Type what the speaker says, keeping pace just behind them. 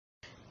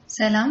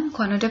ሰላም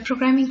ኮኖደ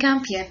ፕሮግራሚንግ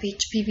ካምፕ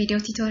የፒኤችፒ ቪዲዮ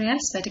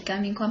ቱቶሪያልስ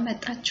በድጋሚ እንኳን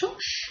መጣችሁ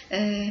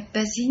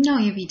በዚህኛው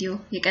የቪዲዮ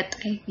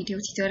የቀጣይ ቪዲዮ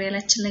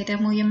ቱቶሪያላችን ላይ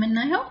ደግሞ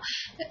የምናየው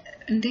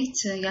እንዴት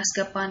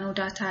ያስገባነው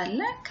ዳታ አለ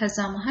ከዛ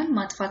መሃል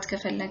ማጥፋት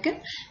ከፈለግን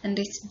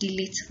እንዴት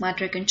ዲሊት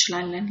ማድረግ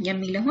እንችላለን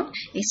የሚለውን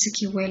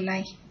SQL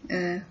ላይ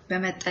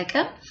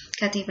በመጠቀም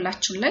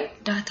ከቴብላችን ላይ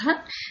ዳታን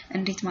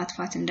እንዴት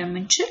ማጥፋት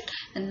እንደምንችል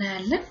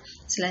እናያለን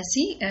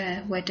ስለዚህ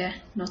ወደ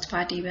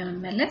ኖትፓድ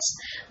በመመለስ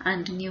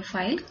አንድ ኒው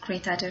ፋይል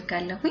ክሬት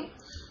አደርጋለሁ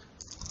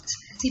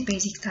ስለዚህ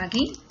ቤዚክ ታጌ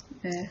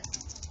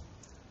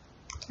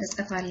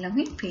እጽፋለሁ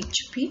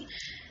PHP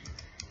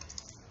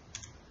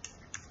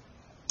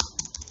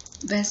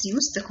በዚህ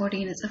ውስጥ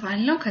ኮዴን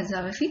እጽፋለሁ ከዛ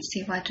በፊት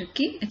ሴቭ አድርጌ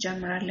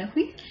እጀምራለሁ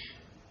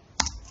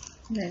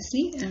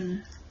ስለዚህ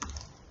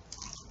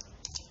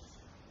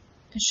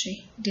እሺ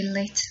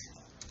delete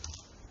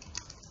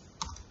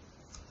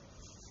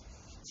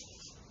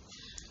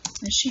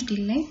እሺ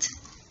delete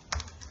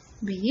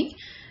ብዬ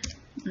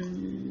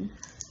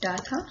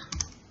ዳታ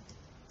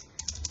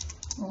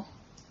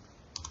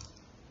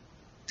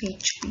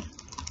PHP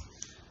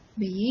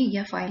ብዬ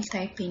የፋይል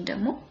ታይፒንግ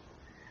ደግሞ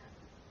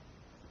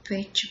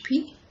PHP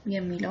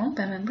የሚለውን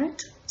በመምረጥ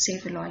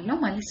ሴቭ ለዋለሁ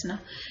ማለት ነው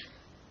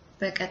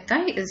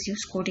በቀጣይ እዚህ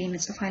ውስጥ ኮዴን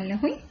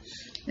እጽፋለሁ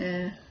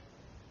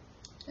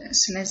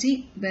ስለዚህ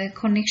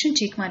በኮኔክሽን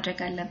ቼክ ማድረግ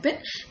አለብን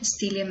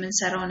ስቲል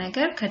የምንሰራው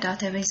ነገር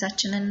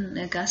ከዳታቤዛችንን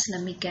ጋር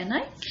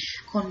ስለሚገናኝ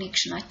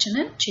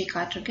ኮኔክሽናችንን ቼክ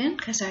አድርገን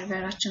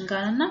ከሰርቨራችን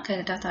ጋርና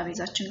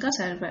ከዳታቤዛችን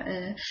ጋር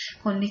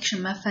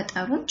ኮኔክሽን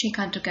መፈጠሩን ቼክ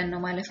አድርገን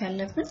ነው ማለፍ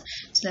ያለብን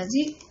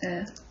ስለዚህ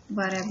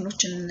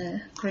ቫሪያብሎችን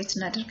ክሬት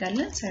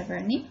እናደርጋለን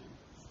ሰርቨር ኔም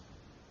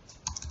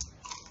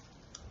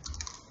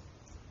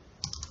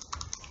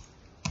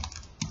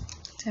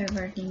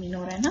server name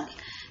ይኖረናል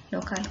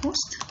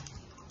localhost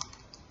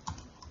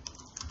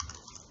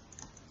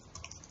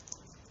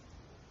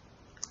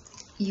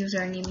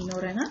username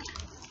ይኖረናል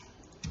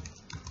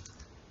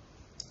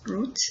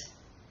root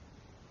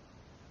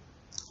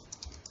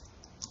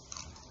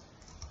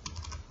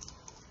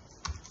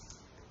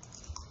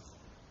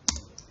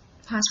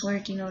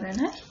password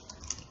ይኖረናል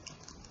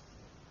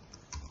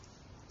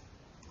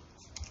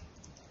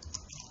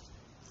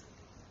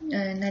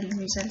null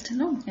result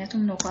ነው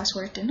ምክንያቱም no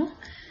password ነው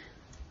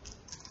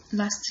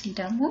lastly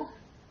ደግሞ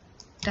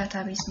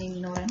database name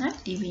ይኖረናል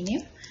db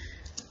name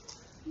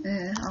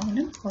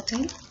አሁንም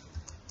hotel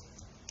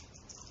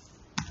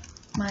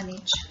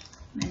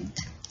management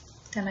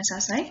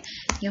ተመሳሳይ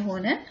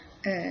የሆነ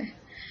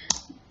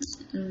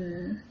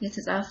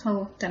የተጻፈው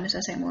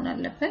ተመሳሳይ መሆን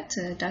አለበት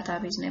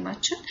database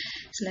nameአችን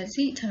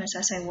ስለዚህ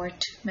ተመሳሳይ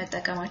word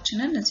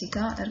መጠቀማችንን እዚህ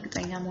ጋር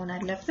እርግጠኛ መሆን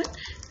አለብን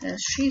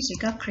እሺ እዚህ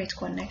ጋር create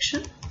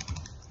connection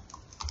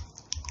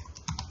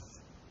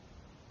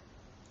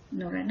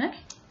ኖረናል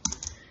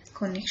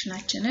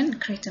ኮኔክሽናችንን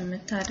ክሬት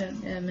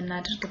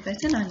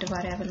የምናደርግበትን አንድ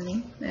ቫሪያብል ኔም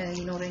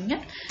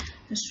ይኖረኛል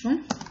እሱን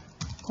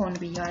ኮን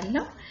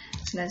ብያለሁ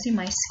ስለዚህ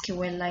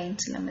MySQL ላይን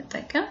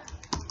ስለምጠቀም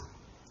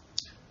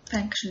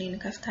ፈንክሽኔን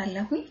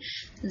ከፍታለሁ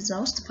እዛ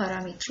ውስጥ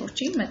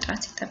ፓራሜትሮችን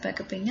መጥራት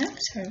ይጠበቅብኛል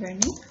server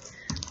name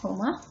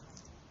ኮማ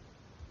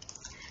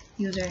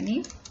user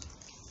name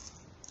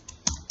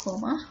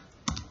ኮማ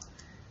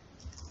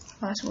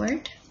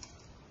password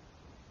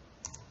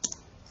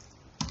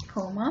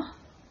ኮማ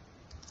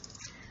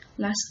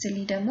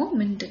lastly ደግሞ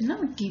ምንድነው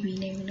db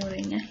name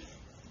ይኖረኛል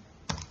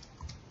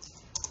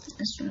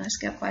እሱን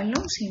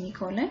አስገባለሁ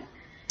ሴሚኮለን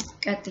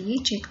ቀጥዬ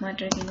ቼክ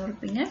ማድረግ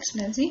ይኖርብኛል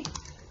ስለዚህ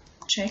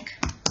check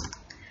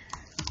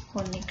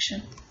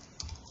connection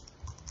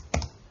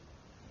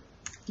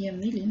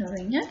የሚል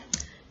ይኖረኛል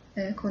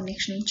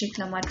ኮኔክሽንን ቼክ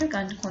ለማድረግ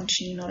አንድ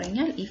ኮንዲሽን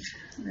ይኖረኛል if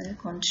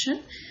condition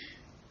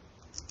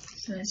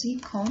ስለዚህ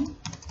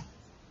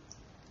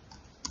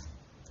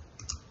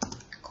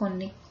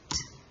connect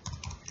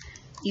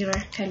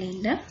error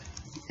ከሌለ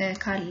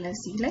ካለ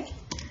እዚህ ላይ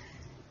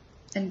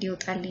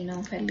እንዲወጣልኝ ነው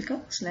ፈልገው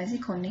ስለዚህ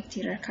connect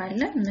error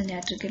ካለ ምን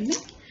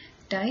ያድርግልኝ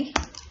die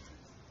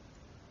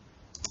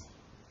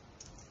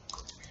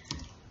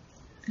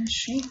እሺ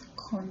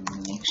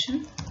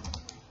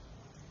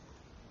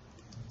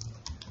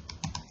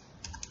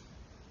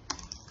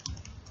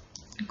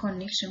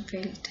connection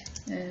failed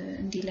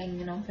እንዲለኝ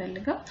ነው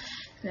ፈልገው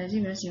ስለዚህ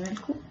በዚህ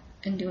መልኩ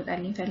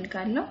እንዲወጣልኝ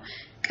ፈልጋለሁ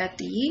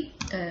ቀጥዬ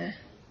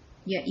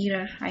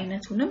የኤረር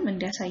አይነቱንም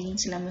እንዲያሳየኝ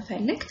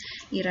ስለምፈልግ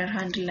ኤረር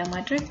ሃንድል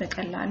ለማድረግ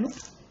በቀላሉ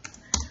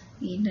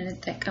ይሄንን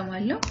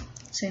ተጠቀማለሁ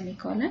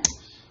ሴሚኮለን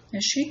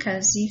እሺ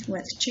ከዚህ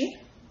ወጥቼ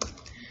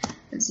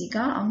እዚህ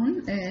ጋር አሁን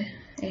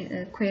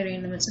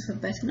queryን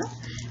መጽፈበት ነው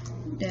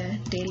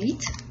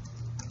delete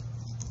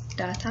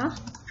data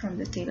from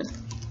the table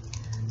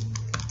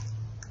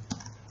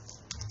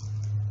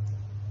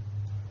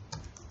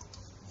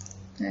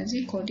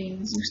ስለዚህ ኮዴን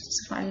እዚህ ውስጥ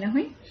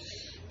ጽፋለሁኝ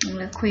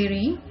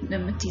query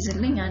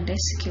ለምትይዝልኝ አንድ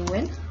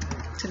SQL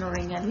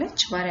ትኖረኛለች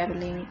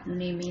variable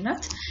name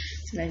ናት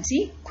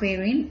ስለዚህ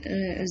queryን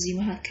እዚህ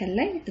መካከል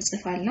ላይ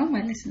እጽፋለሁ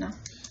ማለት ነው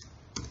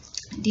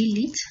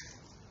delete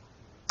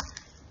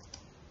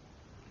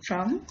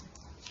from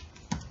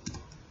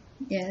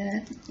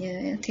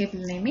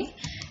table name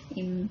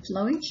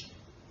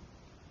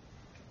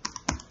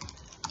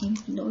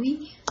employee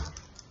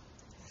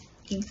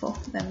info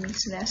በሚል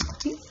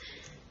ስለያስኩት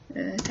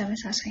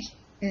ተመሳሳይ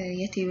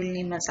የቴብል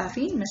ኔም መጻፊ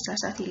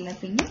መሳሳት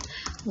የለብኝም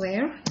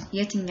where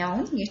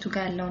የትኛውን የቱ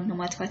ጋር ያለውን ነው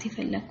ማጥፋት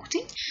የፈለኩት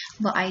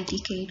በአይዲ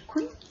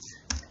ከሄድኩኝ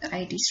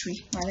id3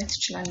 ማለት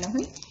እችላለሁ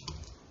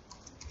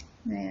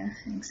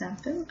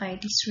example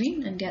id3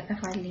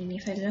 እንዲያጠፋልኝ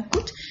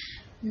የፈለኩት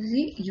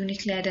እዚህ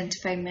uniquely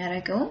identify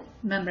የሚያደርገው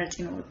መምረጥ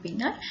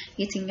ይኖርብኛል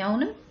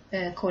የትኛውንም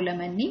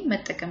ኮለመን ኔም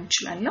መጠቀም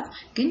እችላለሁ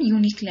ግን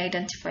uniquely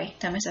identify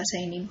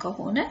ተመሳሳይ ኔም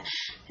ከሆነ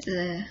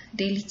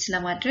delete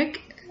ለማድረግ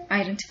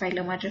identify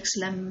ለማድረግ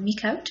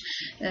ስለሚከብድ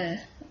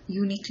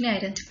uniquely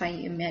identify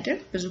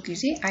የሚያደርግ ብዙ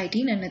ጊዜ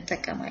id-ን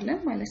እንጠቀማለን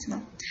ማለት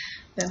ነው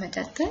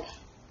በመቀጠል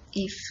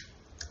if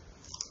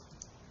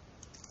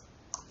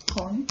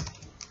con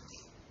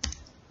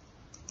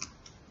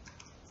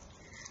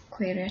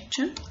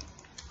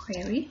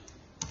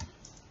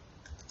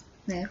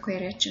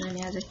queryያችንን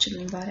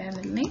ያዘችልኝ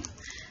variable name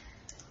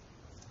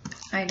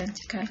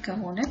identical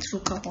ከሆነ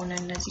true ከሆነ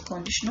እነዚህ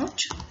ኮንዲሽኖች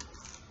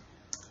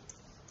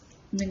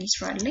ምን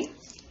ይስራልኝ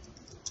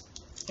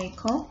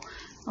echo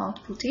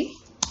output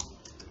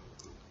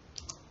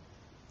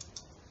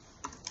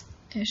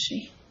እሺ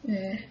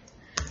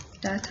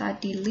data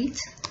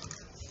delete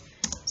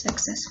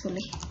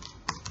successfully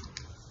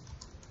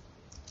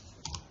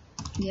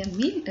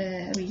የሚል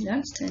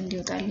ሪዛልት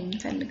እንዲወጣልኝ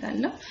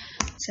ይፈልጋለሁ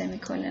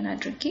semicolon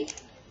አድርጌ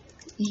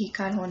ይሄ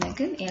ካልሆነ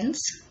ግን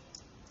else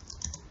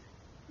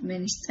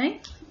ምን ይስጠኝ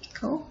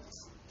echo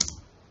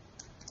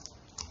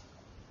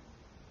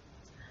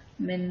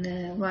ምን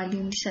ቫልዩ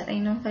እንዲሰጠኝ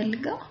ነው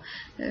ፈልገው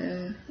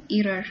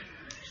error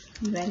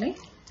ይበለኝ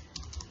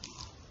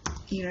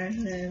error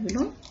ብሎ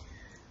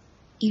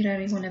error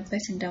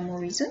የሆነበትን ደግሞ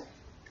reason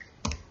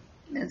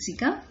እዚህ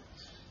ጋር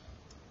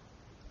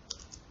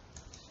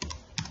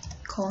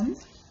con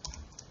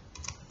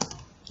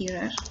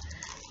error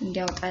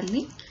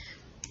እንዲያወጣልኝ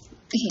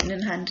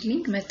ይሄንን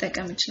ሃንድሊንግ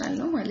መጠቀም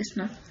እችላለሁ ማለት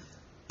ነው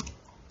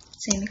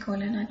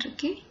semicolon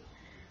አድርጌ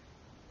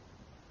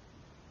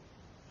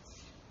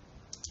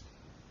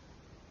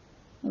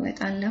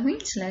ወጣለሁኝ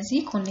ስለዚህ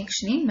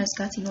ኮኔክሽኔን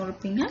መዝጋት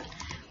ይኖርብኛል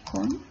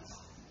con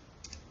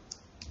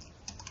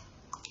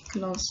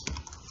close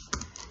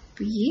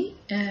ብዬ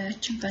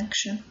ችን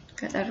ፈንክሽን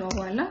ከጠራው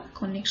በኋላ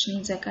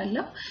ኮኔክሽኔን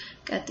ዘጋለሁ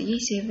ቀጥዬ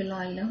ሴቭ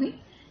ለዋለሁኝ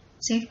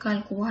ሴቭ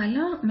ካልኩ በኋላ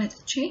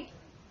መጥቼ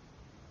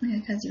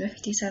ከዚህ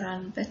በፊት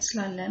የሰራንበት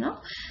ስላለ ነው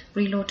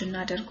ሪሎድ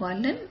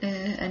እናደርጋለን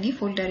እኔ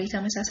ፎልደር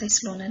ተመሳሳይ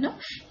ስለሆነ ነው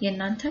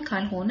የናንተ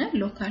ካልሆነ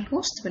ሎካል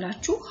ሆስት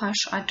ብላችሁ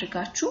ሃሽ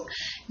አድርጋችሁ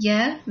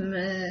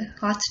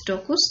የሃት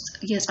ዶክ ውስጥ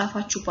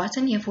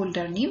የጻፋችሁባትን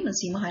የፎልደር ኔም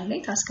እዚህ መሃል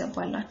ላይ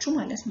ታስገባላችሁ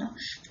ማለት ነው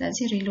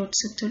ስለዚህ ሪሎድ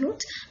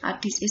ስትሉት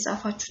አዲስ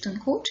የጻፋችሁትን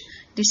ኮድ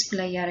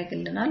ዲስፕሌይ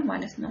ያደርግልናል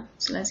ማለት ነው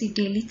ስለዚህ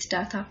delete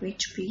data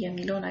php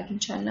የሚለውን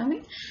አግኝቻለሁ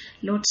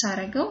ሎድ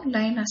ሳረገው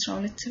ላይን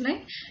 12 ላይ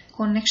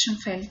connection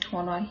failed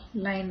ሆኗል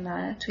ላይን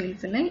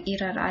 12 ላይ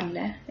ኤረር አለ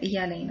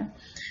እያለኝ ነው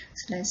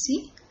ስለዚህ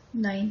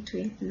ላይን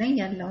 12 ላይ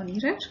ያለውን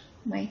ኤረር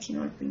ማየት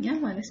ይኖርብኛል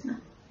ማለት ነው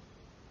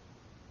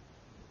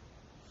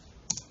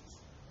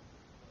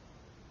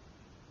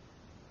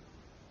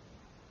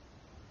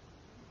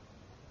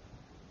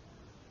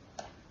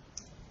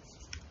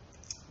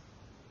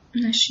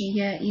እሺ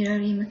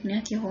የኤረር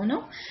ምክንያት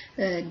የሆነው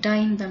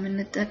ዳይን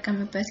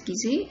በመንጠቀምበት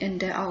ጊዜ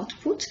እንደ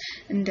አውትፑት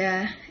እንደ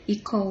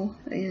ኢኮ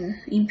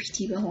ኢምፒቲ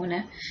በሆነ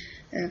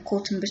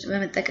ኮትን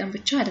በመጠቀም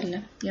ብቻ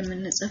አይደለም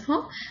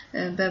የምንጽፈው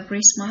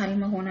በብሬስ መሃል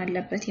መሆን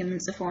አለበት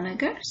የምንጽፈው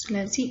ነገር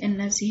ስለዚህ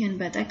እነዚህን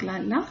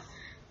በጠቅላላ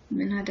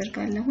ምን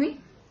አደርጋለሁኝ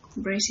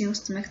ብሬስ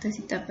ውስጥ መክተት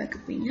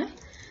ይጠበቅብኛል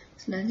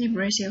ስለዚህ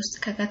ብሬስ ውስጥ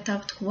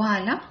ከከታብት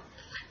በኋላ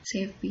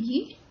ሴቭ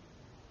ብዬ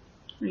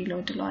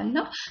reload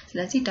ለዋለሁ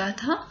ስለዚህ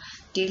ዳታ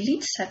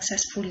delete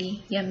successfully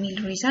የሚል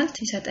ሪዛልት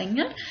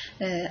ይሰጠኛል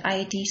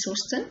id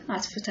 3ን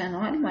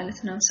አጥፍተናል ማለት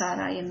ነው ሳራ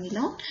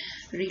የሚለው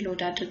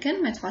reload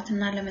አድርገን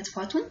መጥፋትና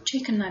ለመጥፋቱን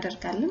ቼክ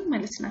እናደርጋለን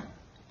ማለት ነው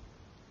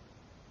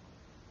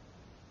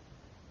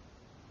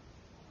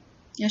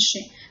እሺ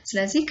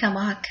ስለዚህ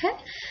ከመሐከል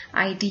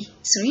id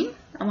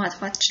 3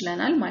 ማጥፋት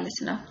ይችላልናል ማለት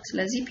ነው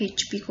ስለዚህ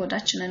php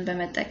ኮዳችንን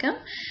በመጠቀም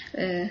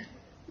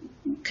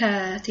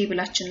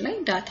ከቴብላችን ላይ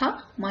ዳታ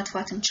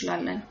ማጥፋት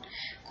እንችላለን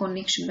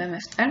ኮኔክሽን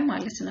በመፍጠር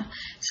ማለት ነው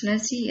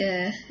ስለዚህ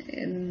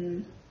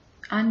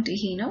አንድ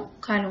ይሄ ነው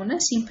ካልሆነ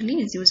ሲምፕሊ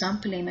እዚው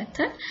ዛምፕ ላይ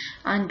መተን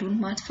አንዱን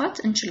ማጥፋት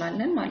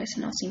እንችላለን ማለት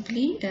ነው ሲምፕሊ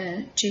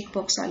ቼክ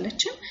ቦክስ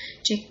አለችን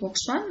ቼክ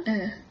ቦክሷን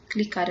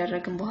ክሊክ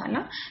አደረግን በኋላ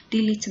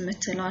ዲሊት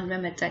የምትለዋን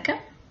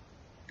በመጠቀም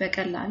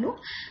በቀላሉ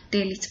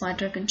ዲሊት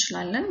ማድረግ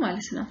እንችላለን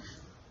ማለት ነው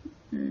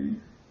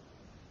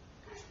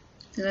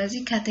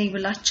ስለዚህ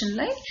ከቴብላችን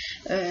ላይ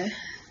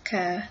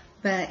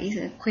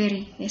በquery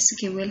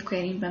SQL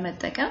query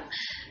በመጠቀም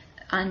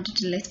አንድ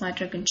ዲሊት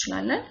ማድረግ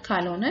እንችላለን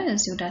ካልሆነ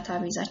እዚው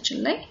ዳታቤዛችን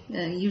ላይ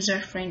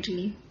ዩዘር ፍሬንድሊ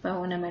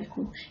በሆነ መልኩ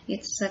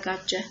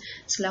የተዘጋጀ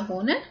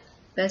ስለሆነ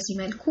በዚህ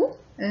መልኩ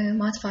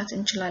ማጥፋት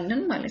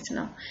እንችላለን ማለት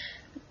ነው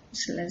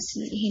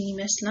ስለዚህ ይሄን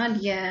ይመስላል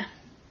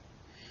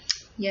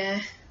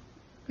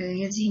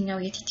የዚህኛው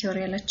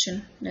የቱቶሪያላችን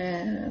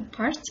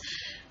ፓርት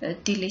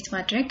ዲሊት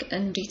ማድረግ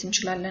እንዴት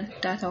እንችላለን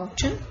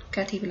ዳታዎችን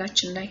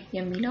ከቴብላችን ላይ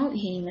የሚለው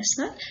ይሄን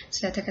ይመስላል።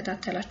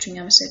 ስለተከታተላችሁኝ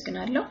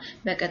አመሰግናለሁ።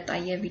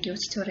 በቀጣይ የቪዲዮ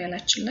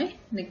ቱቶሪያላችን ላይ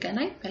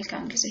እንገናኝ።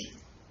 መልካም ጊዜ።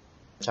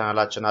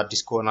 ቻናላችን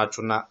አዲስ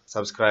ከሆናችሁና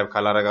ሰብስክራይብ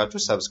ካላረጋችሁ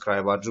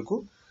ሰብስክራይብ አድርጉ።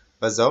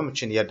 በዛውም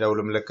እቺን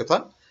የደውል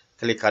ምልክቷን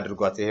ክሊክ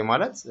አድርጓት። ይሄ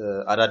ማለት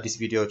አዳዲስ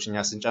ቪዲዮዎችን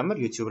ስንጨምር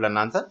ዩቲዩብ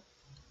ለእናንተ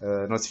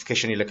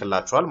ኖቲፊኬሽን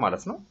ይልክላችኋል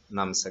ማለት ነው።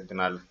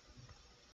 እናመሰግናለን።